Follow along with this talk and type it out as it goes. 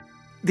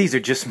These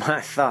are just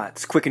my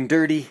thoughts, quick and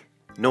dirty,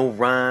 no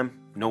rhyme,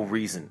 no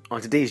reason.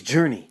 On today's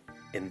journey,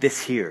 in this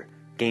here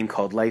game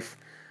called life,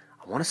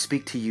 I want to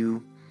speak to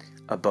you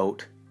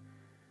about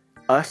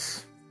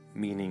us,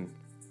 meaning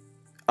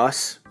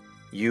us,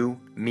 you,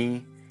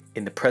 me,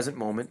 in the present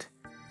moment,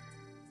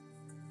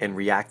 and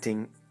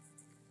reacting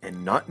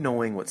and not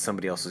knowing what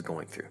somebody else is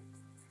going through.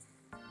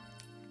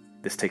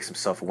 This takes some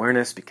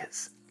self-awareness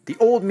because the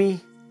old me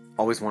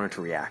always wanted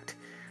to react.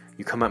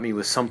 You come at me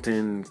with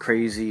something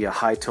crazy, a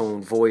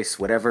high-toned voice,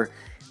 whatever,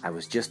 I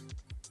was just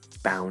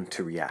bound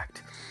to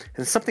react.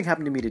 And something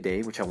happened to me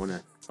today, which I'll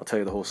tell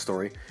you the whole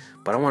story,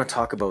 but I want to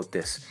talk about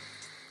this.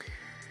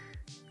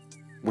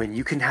 When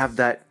you can have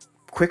that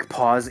quick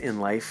pause in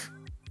life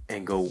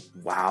and go,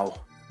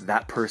 wow,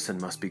 that person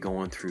must be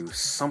going through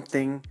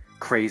something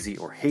crazy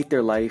or hate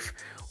their life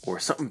or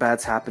something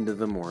bad's happened to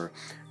them or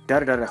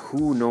da-da-da-da,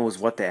 who knows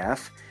what the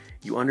F,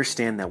 you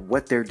understand that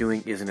what they're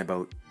doing isn't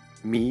about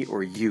me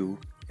or you,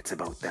 it's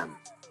about them.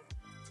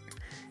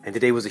 And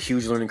today was a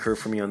huge learning curve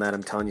for me on that.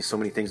 I'm telling you, so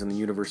many things in the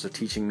universe are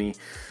teaching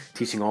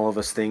all of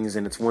us things,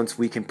 and it's once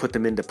we can put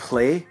them into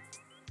play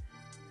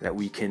that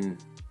we can,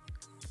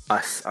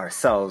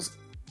 ourselves,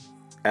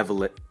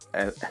 evolve,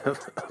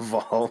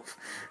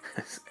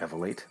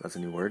 evolate, that's a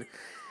new word,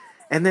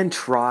 and then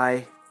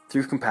try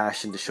through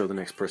compassion to show the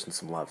next person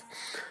some love.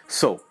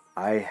 So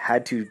I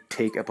had to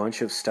take a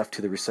bunch of stuff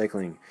to the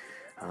recycling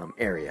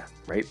area,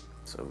 right?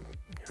 So,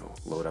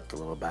 load up the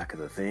little back of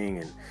the thing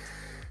and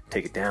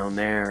take it down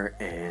there,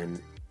 and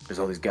there's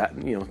all these guys,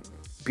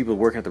 people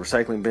working at the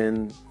recycling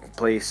bin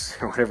place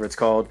or whatever it's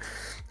called,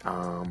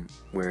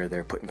 where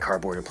they're putting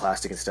cardboard and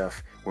plastic and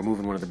stuff. We're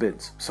moving one of the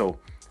bins. So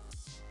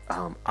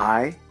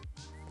I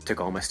took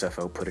all my stuff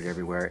out, put it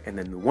everywhere, and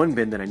then the one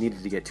bin that I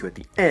needed to get to at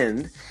the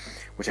end,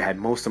 which I had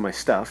most of my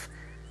stuff,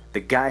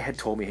 the guy had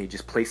told me, hey,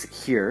 just place it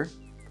here,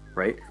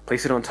 right?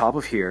 Place it on top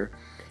of here,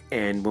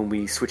 and when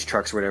we switch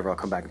trucks or whatever, I'll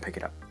come back and pick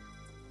it up.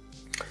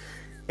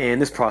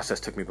 And this process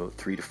took me about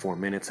 3 to 4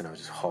 minutes, and I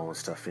was just hauling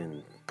stuff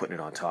in, putting it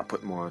on top,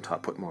 putting more on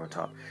top, putting more on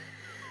top.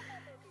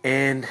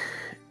 And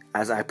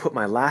as I put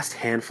my last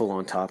handful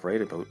on top, right,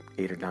 about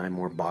 8 or 9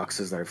 more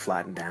boxes that I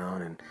flattened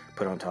down and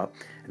put on top,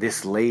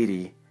 this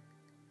lady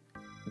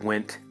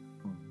went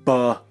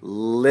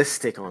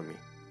ballistic on me.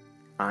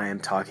 I am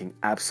talking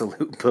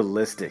absolute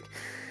ballistic,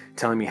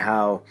 telling me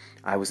how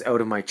I was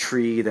out of my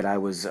tree, that I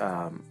was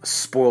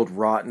spoiled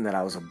rotten, that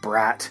I was a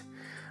brat,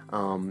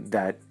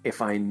 that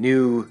if I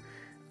knew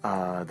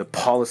the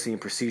policy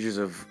and procedures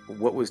of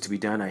what was to be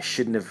done, I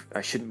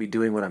shouldn't be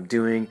doing what I'm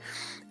doing,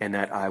 and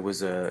that I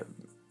was I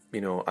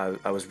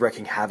was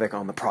wrecking havoc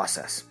on the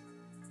process.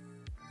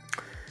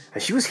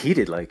 And she was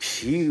heated,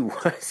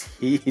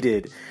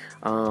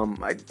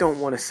 I don't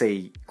want to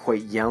say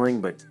quite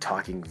yelling, but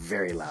talking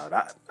very loud.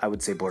 I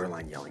would say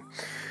borderline yelling.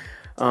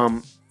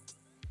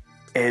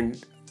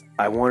 And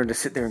I wanted to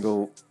sit there and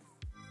go,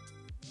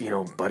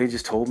 buddy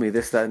just told me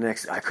this, that, and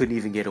next. I couldn't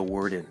even get a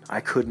word in.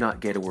 I could not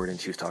get a word in.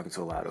 She was talking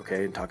so loud,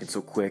 okay? And talking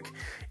so quick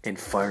and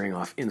firing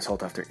off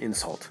insult after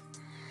insult.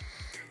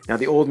 Now,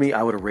 the old me,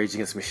 I would have raged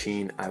against the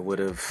machine. I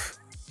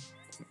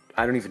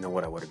don't even know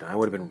what I would have done. I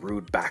would have been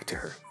rude back to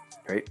her,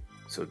 right?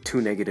 So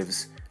 2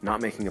 negatives, not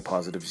making a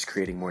positive, just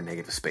creating more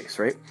negative space,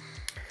 right?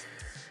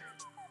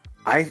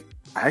 I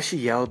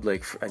actually yelled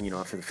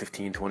after the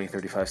 15, 20,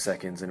 35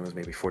 seconds, and it was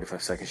maybe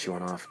 45 seconds she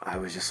went off. I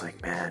was just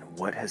like, man,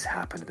 what has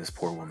happened to this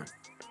poor woman?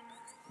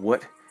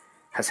 What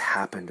has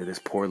happened to this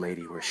poor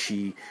lady where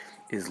she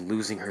is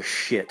losing her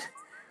shit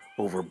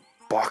over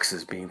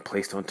boxes being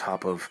placed on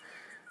top of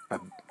a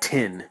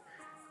tin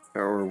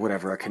or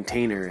whatever, a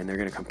container, and they're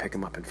going to come pick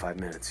them up in 5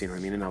 minutes, you know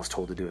what I mean? And I was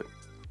told to do it.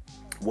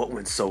 What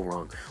went so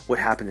wrong? What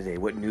happened today?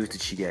 What news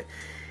did she get?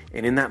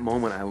 And in that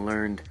moment, I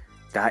learned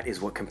that is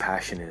what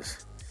compassion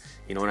is.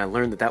 And I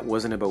learned that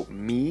wasn't about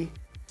me,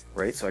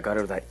 right? So I got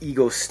out of that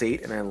ego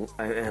state, and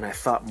I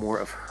thought more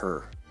of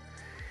her,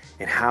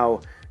 and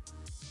how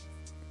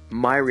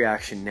my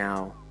reaction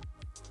now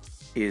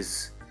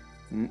is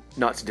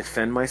not to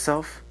defend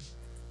myself,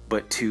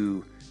 but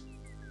to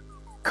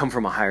come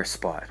from a higher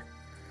spot.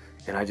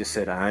 And I just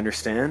said, I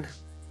understand.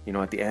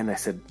 At the end, I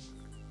said,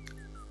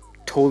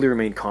 totally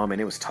remain calm, and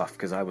it was tough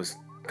because I was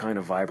kind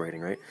of vibrating,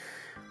 right?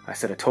 I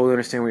said, I totally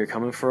understand where you're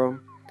coming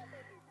from,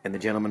 and the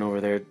gentleman over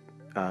there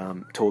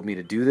told me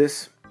to do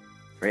this,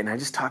 right? And I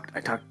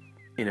talked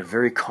in a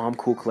very calm,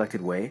 cool,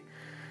 collected way.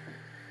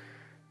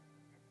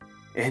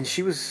 And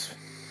she was,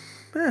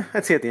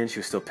 I'd say at the end she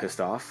was still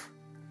pissed off,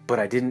 but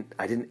I didn't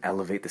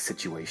elevate the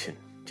situation.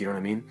 Do you know what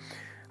I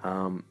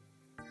mean?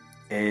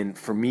 And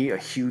for me,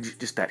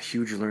 that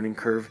huge learning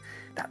curve,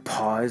 that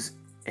pause,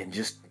 and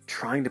just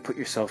trying to put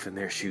yourself in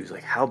their shoes.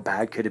 Like, how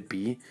bad could it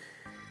be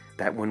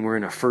that when we're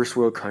in a first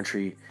world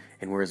country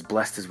and we're as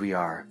blessed as we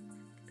are,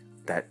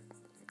 that,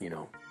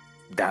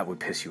 that would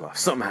piss you off.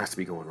 Something has to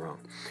be going wrong.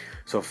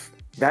 So if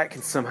that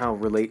can somehow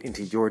relate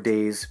into your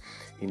days,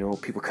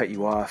 people cut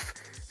you off,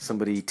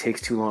 somebody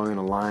takes too long in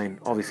a line,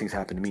 all these things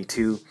happen to me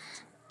too.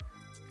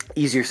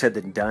 Easier said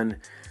than done,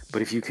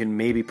 but if you can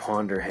maybe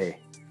ponder, hey,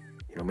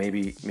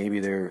 maybe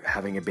they're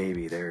having a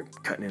baby, they're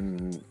cutting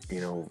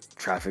in,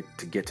 traffic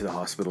to get to the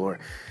hospital, or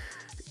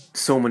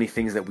so many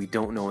things that we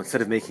don't know.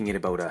 Instead of making it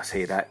about us,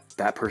 hey,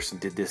 that person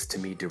did this to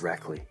me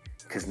directly,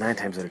 because 9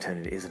 times out of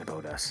 10 it isn't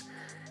about us.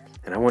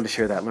 And I wanted to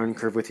share that learning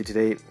curve with you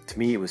today. To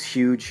me, it was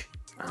huge.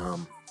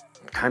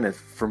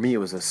 For me, it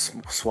was a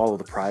swallow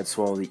the pride,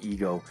 swallow the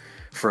ego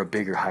for a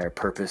bigger, higher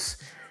purpose.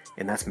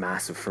 And that's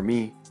massive for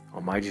me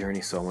on my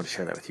journey. So I want to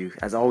share that with you.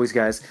 As always,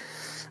 guys,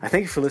 I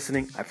thank you for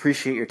listening. I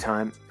appreciate your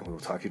time, and we will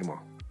talk to you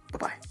tomorrow.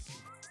 Bye-bye.